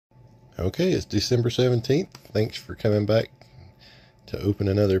Okay, it's December 17th. Thanks for coming back to open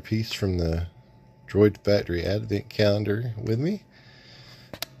another piece from the Droid Factory Advent Calendar with me.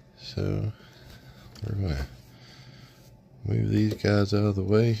 So we're going to move these guys out of the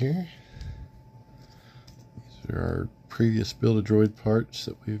way here. These are our previous Build-a-Droid parts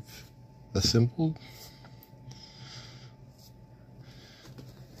that we've assembled.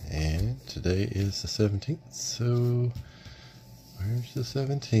 And today is the 17th, so where's the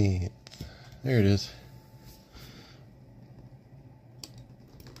 17th? There it is.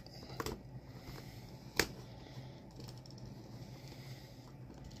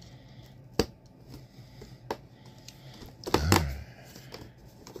 Alright.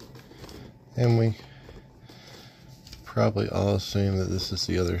 And we probably all assume that this is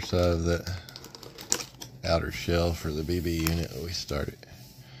the other side of that outer shell for the BB unit that we started.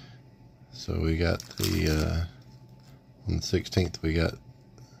 So we got the on the 16th we got,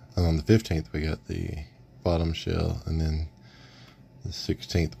 on the 15th we got the bottom shell, and then the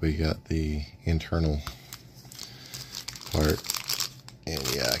 16th we got the internal part.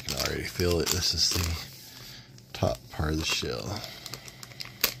 And yeah, I can already feel it. This is the top part of the shell.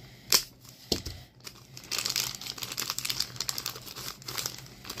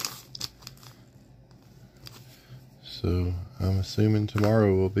 So I'm assuming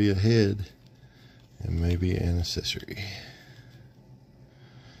tomorrow will be a head and maybe an accessory.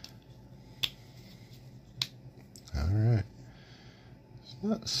 Alright. It's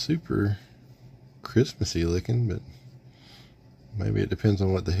not super Christmassy looking, but maybe it depends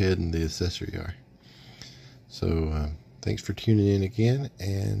on what the head and the accessory are. So thanks for tuning in again,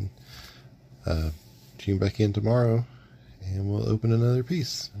 and tune back in tomorrow and we'll open another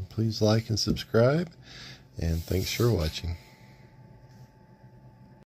piece. And please like and subscribe, and thanks for watching.